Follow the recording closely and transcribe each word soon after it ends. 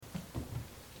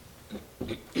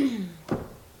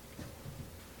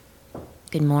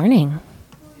Good morning.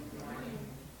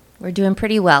 We're doing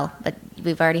pretty well, but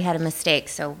we've already had a mistake,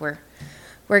 so we're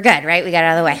good, right? We got it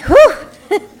out of the way. Whew!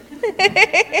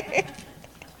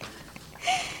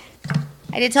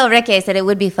 I did tell Ricky, I said it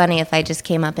would be funny if I just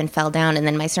came up and fell down, and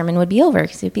then my sermon would be over.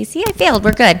 Because it'd be, see, I failed.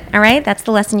 We're good. All right? That's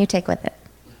the lesson you take with it.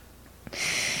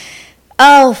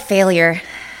 Oh, failure.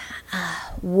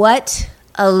 What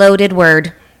a loaded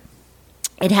word.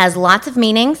 It has lots of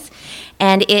meanings,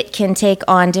 and it can take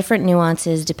on different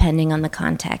nuances depending on the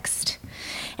context.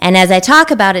 And as I talk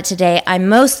about it today, I'm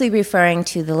mostly referring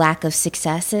to the lack of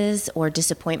successes or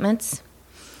disappointments.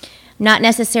 Not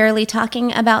necessarily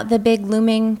talking about the big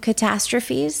looming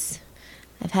catastrophes.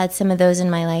 I've had some of those in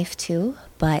my life too,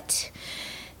 but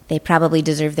they probably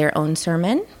deserve their own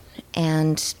sermon.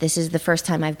 And this is the first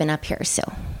time I've been up here, so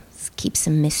let's keep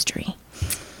some mystery.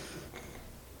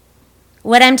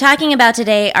 What I'm talking about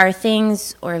today are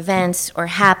things or events or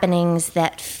happenings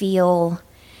that feel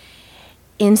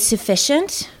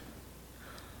insufficient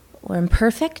or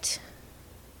imperfect.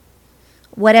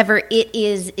 Whatever it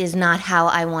is not how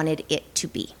I wanted it to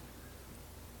be.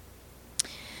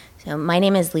 So my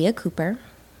name is Leah Cooper,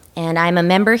 and I'm a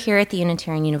member here at the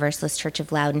Unitarian Universalist Church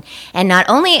of Loudon. And not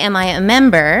only am I a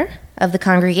member of the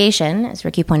congregation, as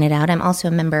Ricky pointed out, I'm also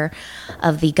a member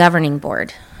of the governing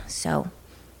board. So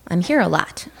I'm here a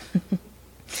lot.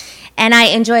 And I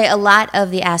enjoy a lot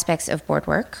of the aspects of board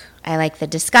work. I like the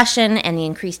discussion and the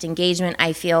increased engagement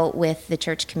I feel with the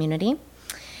church community.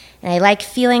 And I like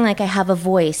feeling like I have a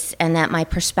voice and that my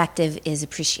perspective is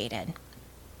appreciated.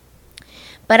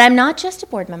 But I'm not just a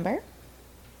board member.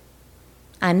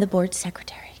 I'm the board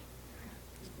secretary.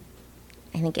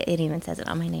 I think it even says it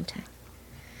on my name tag.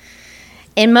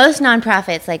 In most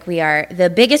nonprofits like we are, the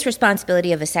biggest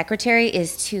responsibility of a secretary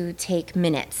is to take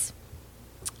minutes.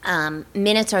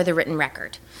 Minutes are the written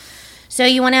record. So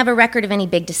you want to have a record of any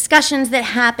big discussions that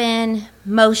happen,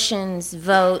 motions,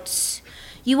 votes.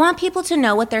 You want people to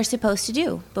know what they're supposed to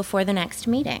do before the next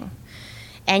meeting.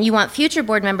 And you want future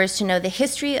board members to know the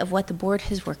history of what the board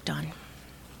has worked on.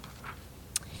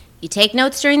 You take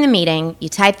notes during the meeting, you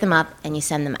type them up, and you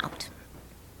send them out.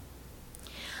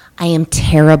 I am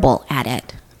terrible at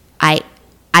it.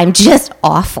 I'm just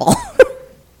awful.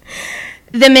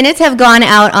 The minutes have gone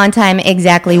out on time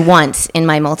exactly once in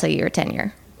my multi-year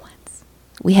tenure. Once.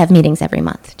 We have meetings every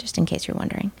month, just in case you're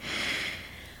wondering.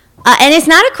 And it's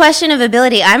not a question of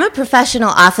ability. I'm a professional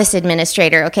office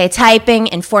administrator, okay? Typing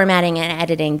and formatting and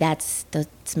editing, that's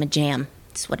my jam.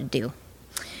 That's what I do.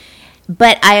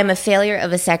 But I am a failure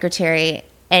of a secretary,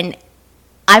 and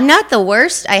I'm not the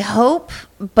worst, I hope,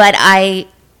 but I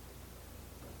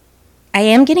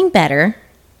am getting better,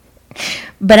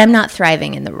 but I'm not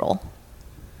thriving in the role.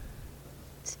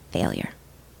 It's failure.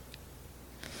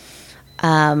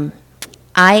 I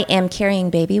am carrying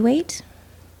baby weight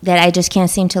that I just can't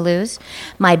seem to lose.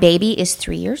 My baby is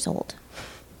 3 years old.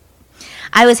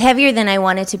 I was heavier than I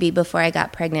wanted to be before I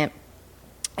got pregnant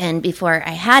and before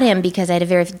I had him because I had a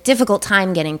very difficult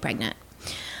time getting pregnant.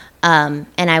 And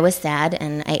I was sad,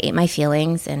 and I ate my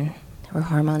feelings, and there were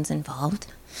hormones involved.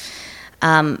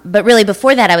 But really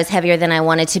before that, I was heavier than I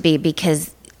wanted to be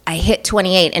because I hit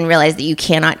 28 and realized that you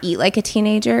cannot eat like a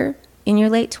teenager in your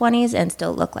late 20s and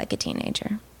still look like a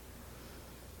teenager.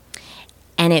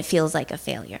 And it feels like a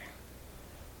failure.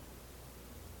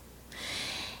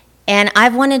 And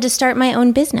I've wanted to start my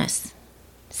own business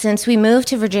since we moved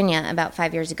to Virginia about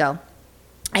 5 years ago.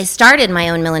 I started my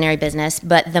own millinery business,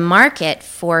 but the market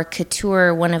for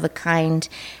couture, one-of-a-kind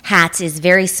hats is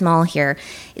very small here.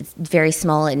 It's very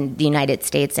small in the United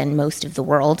States and most of the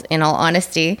world, in all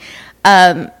honesty.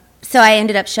 So I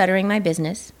ended up shuttering my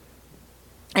business.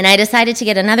 And I decided to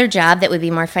get another job that would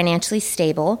be more financially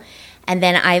stable. And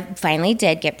then I finally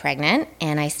did get pregnant,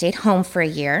 and I stayed home for a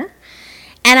year.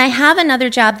 And I have another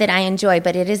job that I enjoy,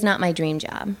 but it is not my dream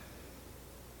job.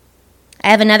 I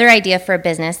have another idea for a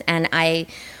business, and I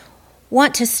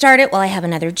want to start it while I have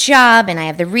another job, and I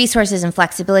have the resources and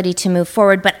flexibility to move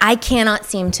forward, but I cannot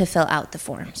seem to fill out the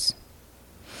forms.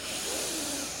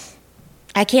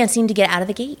 I can't seem to get out of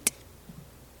the gate.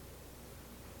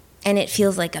 And it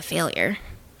feels like a failure.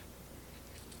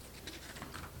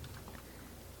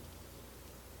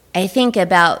 I think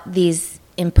about these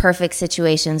imperfect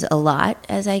situations a lot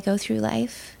as I go through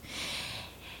life.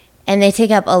 And they take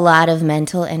up a lot of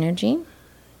mental energy.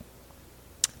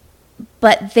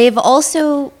 But they've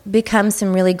also become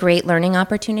some really great learning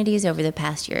opportunities over the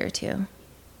past year or two.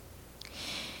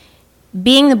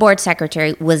 Being the board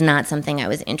secretary was not something I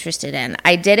was interested in.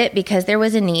 I did it because there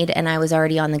was a need, and I was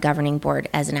already on the governing board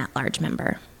as an at-large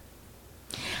member.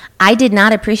 I did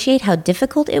not appreciate how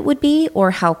difficult it would be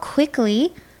or how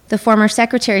quickly the former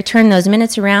secretary, turned those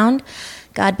minutes around.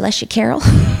 God bless you, Carol.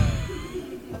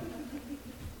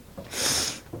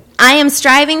 I am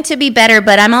striving to be better,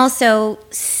 but I'm also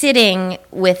sitting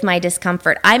with my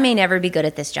discomfort. I may never be good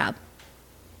at this job.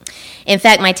 In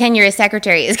fact, my tenure as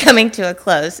secretary is coming to a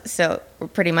close, so we're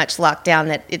pretty much locked down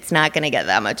that it's not going to get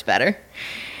that much better.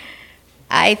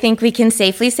 I think we can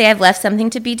safely say I've left something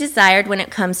to be desired when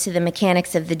it comes to the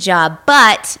mechanics of the job,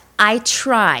 but I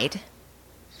tried.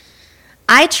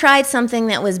 I tried something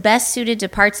that was best suited to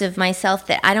parts of myself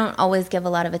that I don't always give a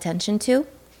lot of attention to.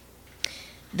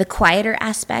 The quieter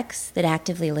aspects that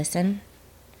actively listen.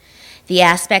 The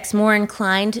aspects more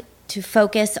inclined to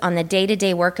focus on the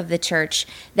day-to-day work of the church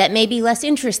that may be less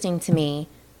interesting to me,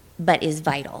 but is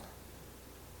vital.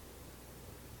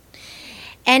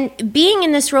 And being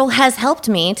in this role has helped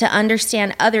me to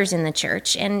understand others in the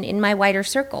church and in my wider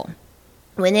circle.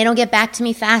 When they don't get back to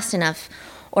me fast enough,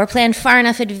 or plan far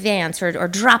enough in advance, or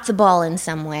drop the ball in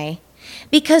some way,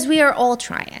 because we are all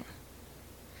trying.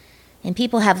 And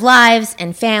people have lives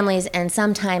and families, and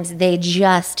sometimes they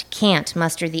just can't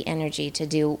muster the energy to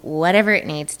do whatever it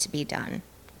needs to be done,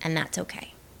 and that's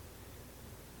okay.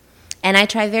 And I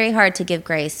try very hard to give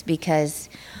grace because,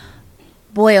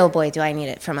 boy, oh boy, do I need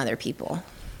it from other people.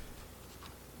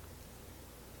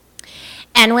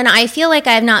 And when I feel like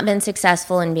I have not been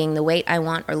successful in being the weight I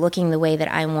want or looking the way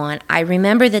that I want, I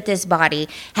remember that this body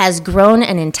has grown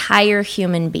an entire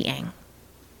human being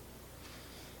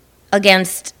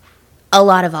against a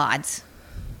lot of odds,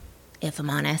 if I'm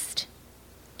honest.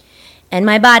 And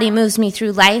my body moves me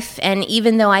through life, and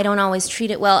even though I don't always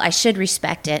treat it well, I should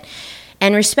respect it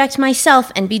and respect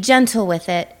myself and be gentle with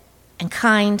it and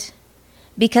kind,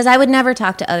 because I would never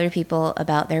talk to other people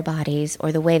about their bodies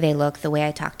or the way they look the way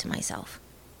I talk to myself.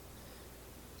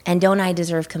 And don't I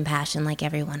deserve compassion like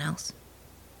everyone else?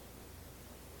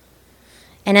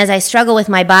 And as I struggle with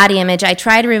my body image, I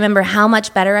try to remember how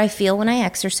much better I feel when I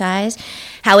exercise,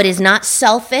 how it is not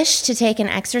selfish to take an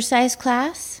exercise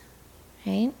class,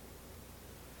 right?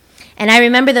 And I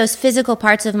remember those physical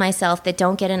parts of myself that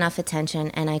don't get enough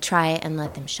attention, and I try and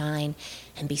let them shine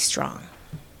and be strong.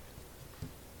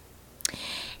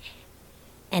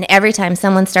 And every time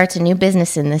someone starts a new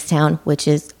business in this town, which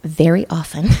is very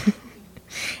often,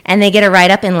 and they get a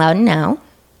write-up in Loudoun Now,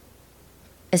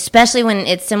 especially when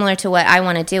it's similar to what I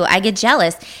want to do, I get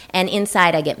jealous, and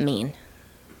inside I get mean.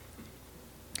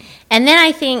 And then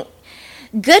I think,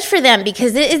 good for them,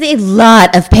 because it is a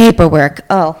lot of paperwork,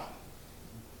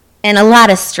 and a lot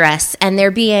of stress, and they're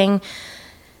being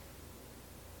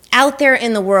out there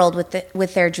in the world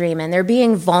with their dream, and they're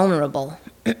being vulnerable.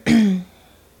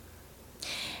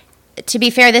 To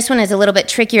be fair, this one is a little bit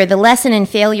trickier. The lesson in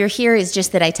failure here is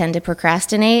just that I tend to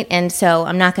procrastinate, and so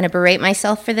I'm not going to berate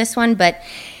myself for this one, but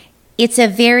it's a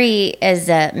very, as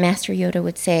Master Yoda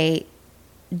would say,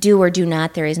 do or do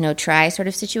not, there is no try sort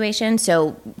of situation.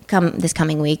 So this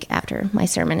coming week after my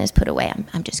sermon is put away,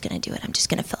 I'm just going to do it. I'm just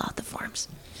going to fill out the forms.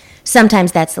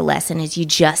 Sometimes that's the lesson, is you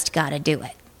just got to do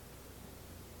it.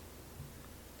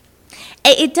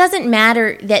 It doesn't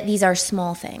matter that these are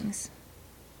small things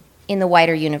in the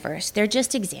wider universe. They're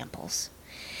just examples.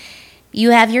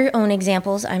 You have your own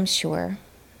examples, I'm sure.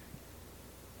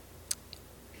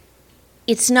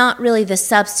 It's not really the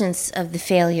substance of the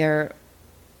failure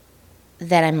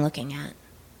that I'm looking at.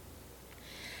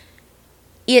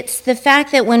 It's the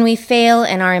fact that when we fail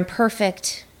and are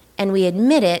imperfect and we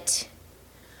admit it,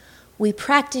 we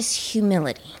practice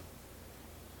humility.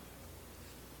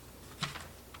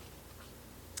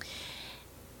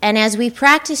 And as we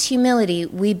practice humility,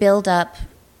 we build up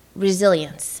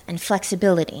resilience and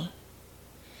flexibility.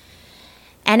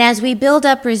 And as we build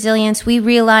up resilience, we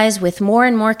realize with more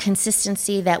and more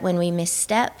consistency that when we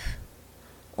misstep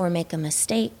or make a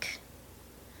mistake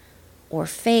or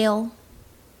fail,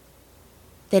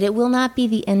 that it will not be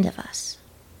the end of us.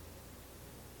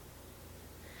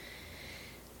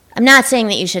 I'm not saying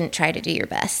that you shouldn't try to do your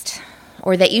best,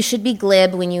 or that you should be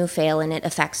glib when you fail and it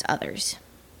affects others.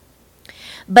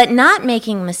 But not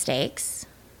making mistakes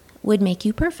would make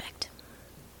you perfect.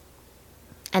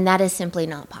 And that is simply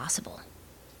not possible.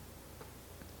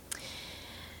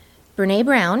 Brené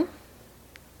Brown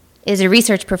is a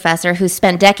research professor who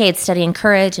spent decades studying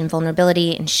courage and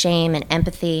vulnerability and shame and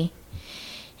empathy.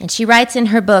 And she writes in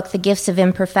her book, The Gifts of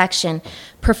Imperfection,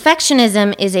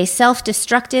 perfectionism is a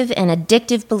self-destructive and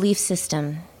addictive belief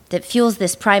system that fuels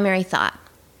this primary thought.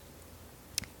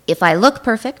 If I look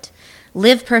perfect,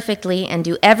 live perfectly, and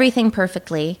do everything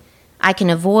perfectly, I can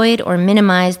avoid or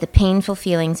minimize the painful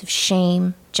feelings of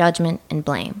shame, judgment, and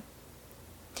blame.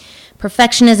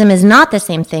 Perfectionism is not the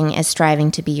same thing as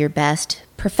striving to be your best.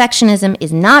 Perfectionism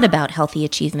is not about healthy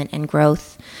achievement and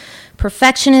growth.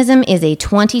 Perfectionism is a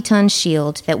 20-ton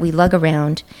shield that we lug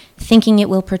around thinking it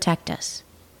will protect us,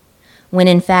 when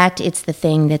in fact it's the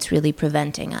thing that's really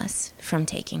preventing us from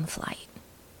taking flight.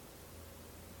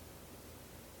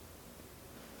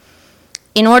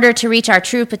 In order to reach our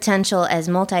true potential as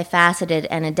multifaceted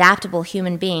and adaptable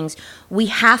human beings, we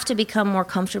have to become more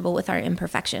comfortable with our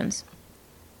imperfections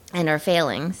and our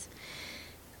failings.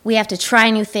 We have to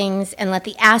try new things and let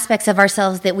the aspects of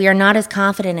ourselves that we are not as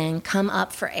confident in come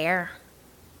up for air,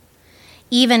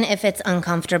 even if it's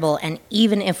uncomfortable and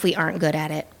even if we aren't good at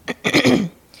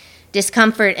it.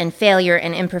 Discomfort and failure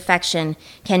and imperfection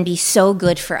can be so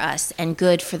good for us and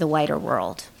good for the wider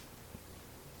world.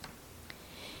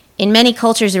 In many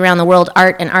cultures around the world,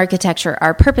 art and architecture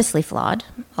are purposely flawed,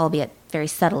 albeit very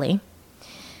subtly,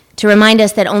 to remind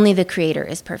us that only the Creator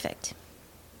is perfect.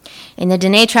 In the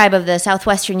Dene tribe of the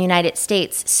southwestern United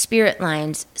States, spirit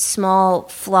lines, small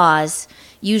flaws,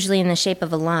 usually in the shape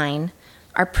of a line,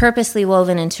 are purposely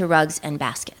woven into rugs and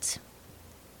baskets.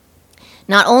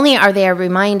 Not only are they a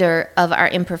reminder of our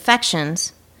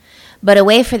imperfections, but a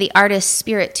way for the artist's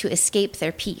spirit to escape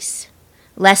their peace,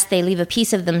 lest they leave a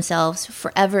piece of themselves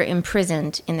forever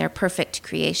imprisoned in their perfect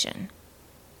creation.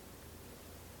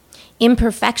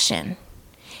 Imperfection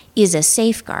is a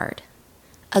safeguard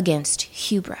against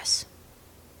hubris.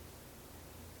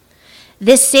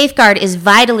 This safeguard is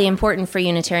vitally important for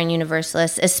Unitarian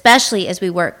Universalists, especially as we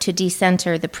work to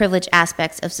decenter the privileged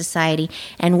aspects of society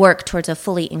and work towards a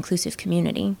fully inclusive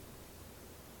community.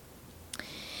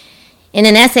 In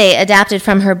an essay adapted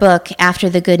from her book, After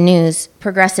the Good News,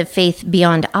 Progressive Faith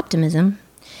Beyond Optimism,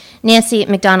 Nancy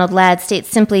MacDonald Ladd states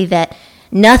simply that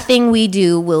nothing we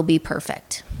do will be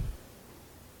perfect.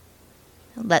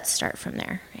 Let's start from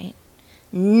there, right?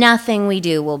 Nothing we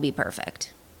do will be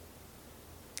perfect.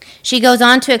 She goes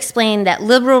on to explain that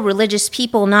liberal religious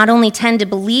people not only tend to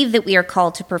believe that we are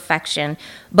called to perfection,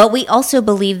 but we also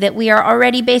believe that we are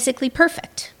already basically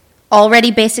perfect,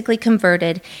 already basically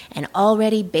converted, and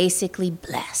already basically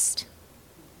blessed.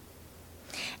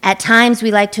 At times,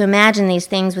 we like to imagine these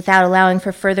things without allowing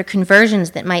for further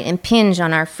conversions that might impinge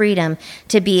on our freedom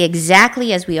to be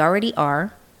exactly as we already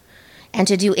are and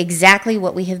to do exactly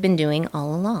what we have been doing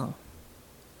all along.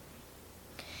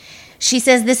 She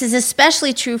says this is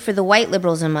especially true for the white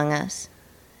liberals among us.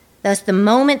 Thus, the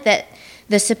moment that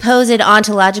the supposed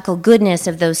ontological goodness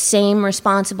of those same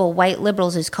responsible white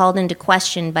liberals is called into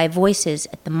question by voices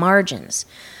at the margins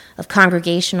of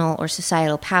congregational or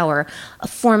societal power, a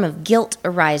form of guilt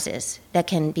arises that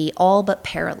can be all but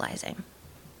paralyzing.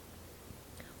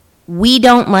 We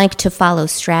don't like to follow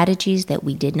strategies that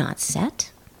we did not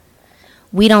set.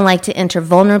 We don't like to enter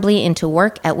vulnerably into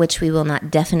work at which we will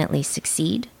not definitely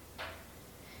succeed.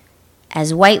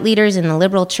 As white leaders in the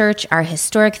liberal church, our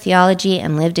historic theology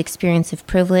and lived experience of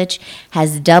privilege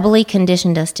has doubly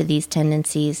conditioned us to these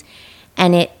tendencies,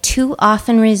 and it too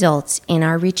often results in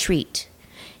our retreat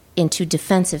into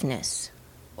defensiveness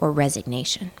or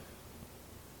resignation.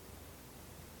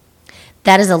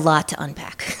 That is a lot to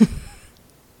unpack.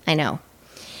 I know.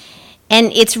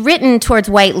 And it's written towards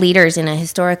white leaders in a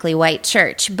historically white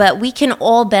church, but we can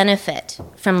all benefit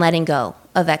from letting go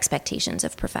of expectations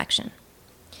of perfection.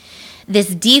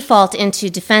 This default into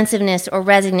defensiveness or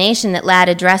resignation that Ladd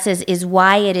addresses is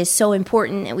why it is so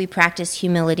important that we practice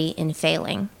humility in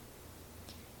failing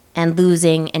and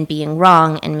losing and being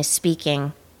wrong and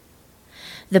misspeaking.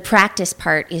 The practice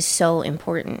part is so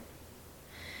important.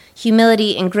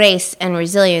 Humility and grace and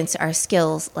resilience are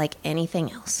skills like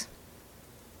anything else.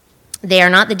 They are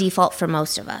not the default for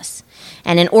most of us.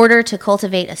 And in order to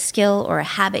cultivate a skill or a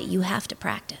habit, you have to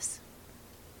practice.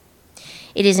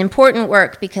 It is important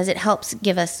work because it helps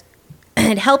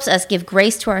us give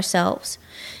grace to ourselves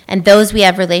and those we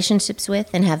have relationships with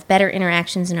and have better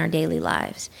interactions in our daily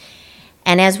lives.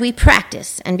 And as we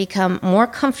practice and become more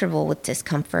comfortable with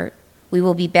discomfort, we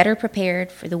will be better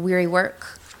prepared for the weary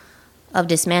work of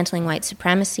dismantling white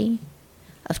supremacy,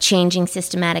 of changing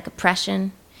systematic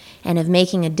oppression, and of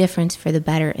making a difference for the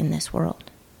better in this world.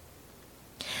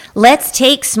 Let's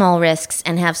take small risks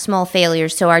and have small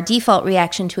failures so our default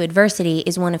reaction to adversity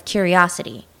is one of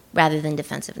curiosity rather than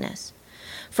defensiveness,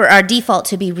 for our default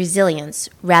to be resilience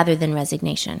rather than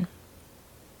resignation.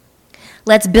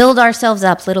 Let's build ourselves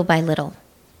up little by little.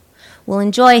 We'll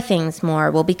enjoy things more.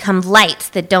 We'll become lights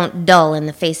that don't dull in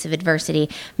the face of adversity.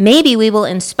 Maybe we will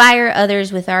inspire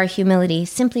others with our humility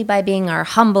simply by being our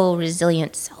humble,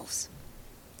 resilient selves.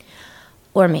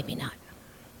 Or maybe not.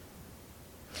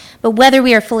 But whether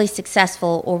we are fully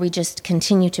successful or we just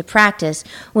continue to practice,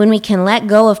 when we can let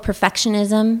go of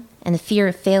perfectionism and the fear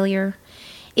of failure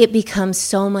it becomes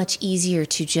so much easier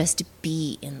to just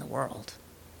be in the world.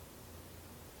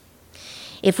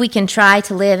 If we can try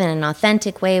to live in an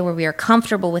authentic way where we are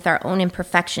comfortable with our own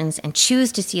imperfections and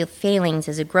choose to see failings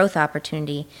as a growth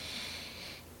opportunity,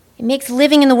 it makes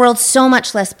living in the world so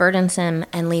much less burdensome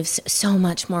and leaves so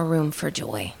much more room for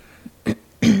joy.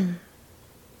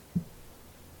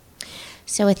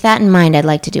 So with that in mind, I'd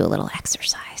like to do a little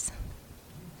exercise.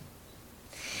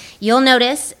 You'll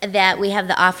notice that we have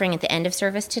the offering at the end of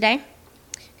service today.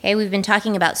 Okay, we've been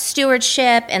talking about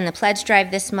stewardship and the pledge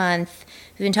drive this month.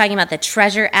 We've been talking about the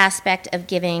treasure aspect of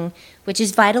giving, which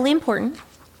is vitally important.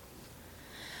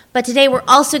 But today we're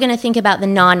also going to think about the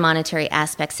non-monetary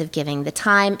aspects of giving, the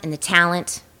time and the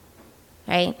talent,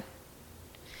 right?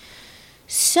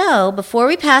 So before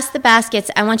we pass the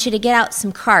baskets, I want you to get out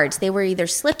some cards. They were either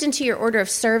slipped into your order of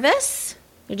service,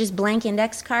 they're just blank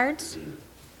index cards,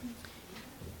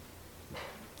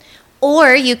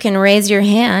 or you can raise your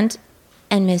hand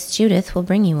and Miss Judith will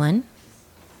bring you one.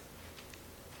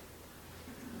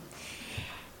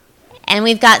 And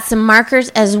we've got some markers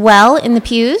as well in the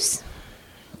pews.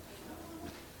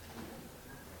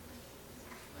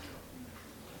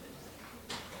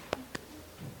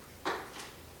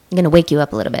 I'm going to wake you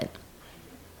up a little bit.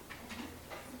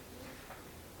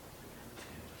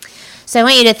 So I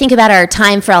want you to think about our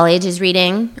Time for All Ages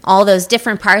reading, all those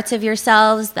different parts of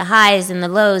yourselves, the highs and the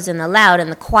lows and the loud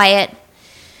and the quiet.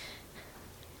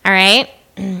 All right?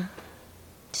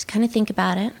 Just kind of think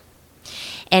about it.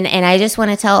 And I just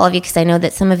want to tell all of you, because I know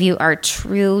that some of you are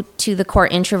true to the core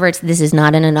introverts, this is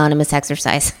not an anonymous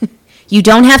exercise. You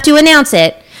don't have to announce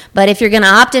it, but if you're going to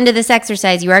opt into this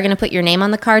exercise, you are going to put your name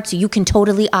on the card, so you can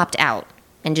totally opt out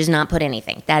and just not put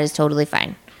anything. That is totally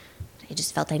fine. I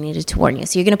just felt I needed to warn you.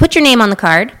 So you're going to put your name on the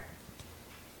card,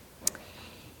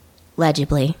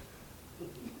 legibly.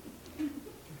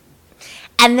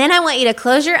 And then I want you to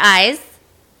close your eyes,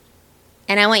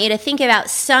 and I want you to think about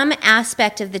some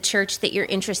aspect of the church that you're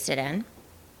interested in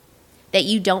that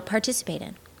you don't participate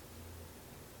in.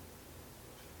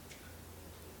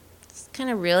 Just kind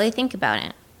of really think about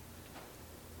it.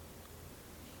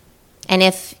 And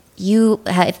if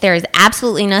there is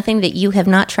absolutely nothing that you have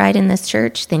not tried in this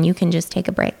church, then you can just take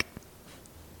a break.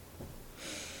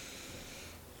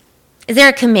 Is there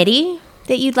a committee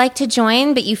that you'd like to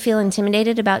join, but you feel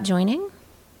intimidated about joining?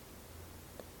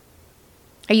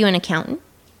 Are you an accountant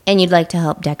and you'd like to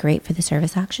help decorate for the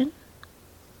service auction?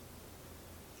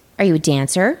 Are you a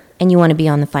dancer and you want to be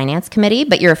on the finance committee,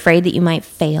 but you're afraid that you might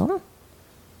fail?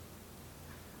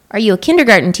 Are you a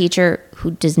kindergarten teacher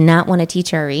who does not want to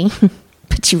teach RE,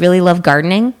 but you really love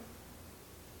gardening?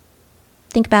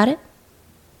 Think about it.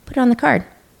 Put it on the card.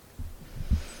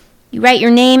 You write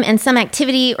your name and some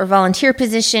activity or volunteer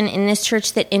position in this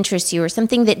church that interests you, or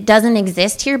something that doesn't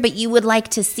exist here but you would like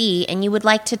to see and you would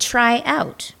like to try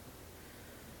out.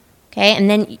 Okay, and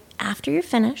then after you're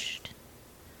finished,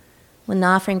 when the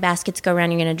offering baskets go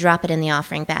around, you're going to drop it in the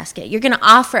offering basket. You're going to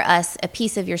offer us a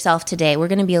piece of yourself today. We're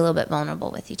going to be a little bit vulnerable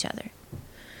with each other.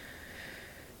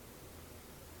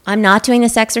 I'm not doing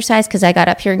this exercise because I got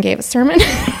up here and gave a sermon.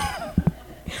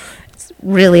 It's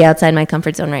really outside my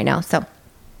comfort zone right now. So,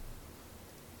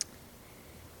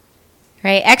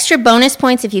 right, extra bonus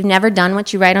points if you've never done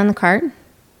what you write on the card,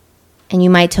 and you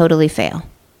might totally fail.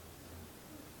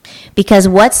 Because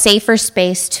what safer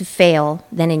space to fail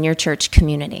than in your church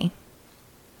community?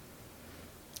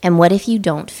 And what if you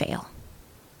don't fail?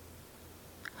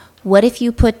 What if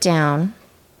you put down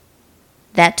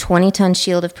that 20-ton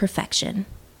shield of perfection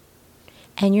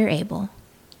and you're able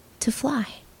to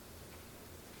fly?